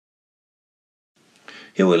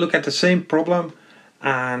Here we look at the same problem,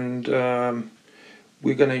 and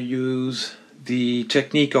we're going to use the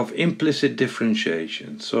technique of implicit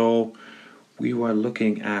differentiation. So we were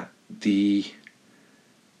looking at the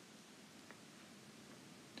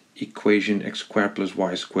equation x squared plus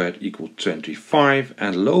y squared equals 25,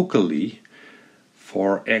 and locally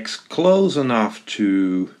for x close enough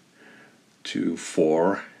to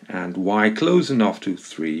 4 and y close enough to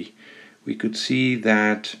 3, we could see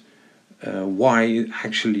that y is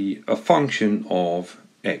actually a function of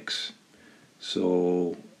x.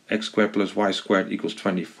 So x squared plus y squared equals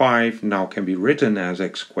 25 now can be written as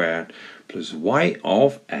x squared plus y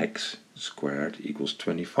of x squared equals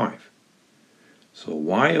 25. So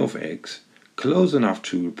y of x close enough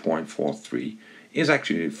to 0.43 is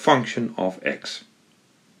actually a function of x.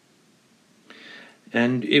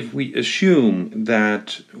 And if we assume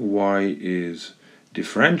that y is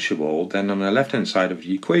differentiable, then on the left hand side of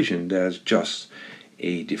the equation there's just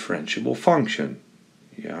a differentiable function.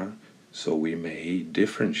 So we may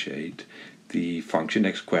differentiate the function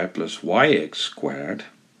x squared plus yx squared.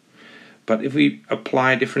 But if we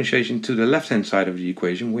apply differentiation to the left hand side of the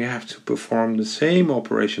equation, we have to perform the same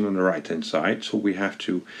operation on the right hand side. So we have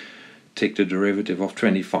to take the derivative of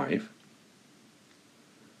 25.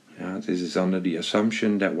 This is under the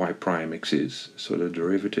assumption that y prime exists, so the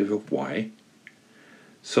derivative of y.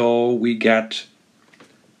 So we get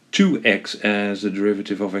 2x as the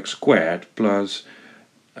derivative of x squared plus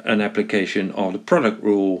an application of the product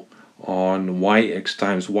rule on yx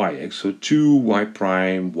times yx, so 2y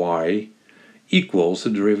prime y equals the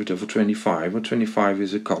derivative of 25, and 25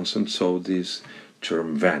 is a constant, so this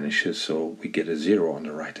term vanishes, so we get a 0 on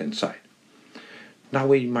the right hand side. Now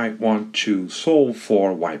we might want to solve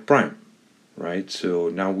for y prime, right? So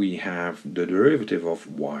now we have the derivative of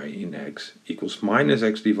y in x equals minus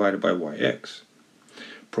x divided by yx,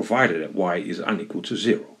 provided that y is unequal to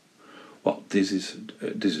 0. Well, this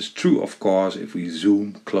is true, of course, if we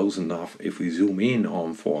zoom close enough. If we zoom in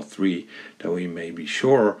on 4,3, then we may be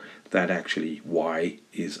sure that actually y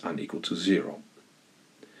is unequal to 0.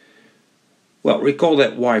 Well, recall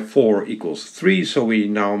that y4 equals 3, so we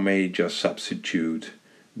now may just substitute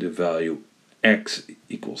the value x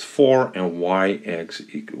equals 4 and y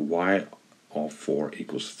of 4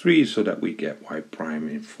 equals 3, so that we get y prime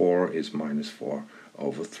in 4 is minus 4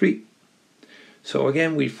 over 3. So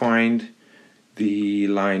again we find the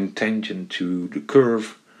line tangent to the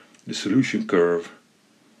curve, the solution curve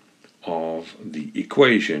of the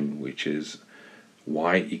equation, which is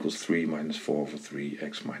y equals 3 minus 4 over 3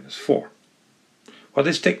 x minus 4. Well,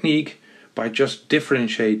 this technique, by just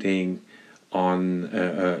differentiating in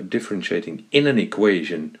an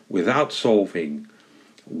equation without solving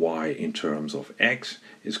y in terms of x,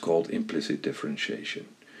 is called implicit differentiation.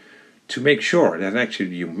 To make sure that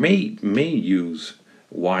actually you may use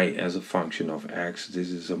y as a function of x,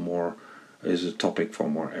 this is a topic for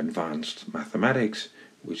more advanced mathematics,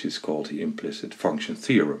 which is called the implicit function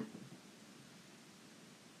theorem.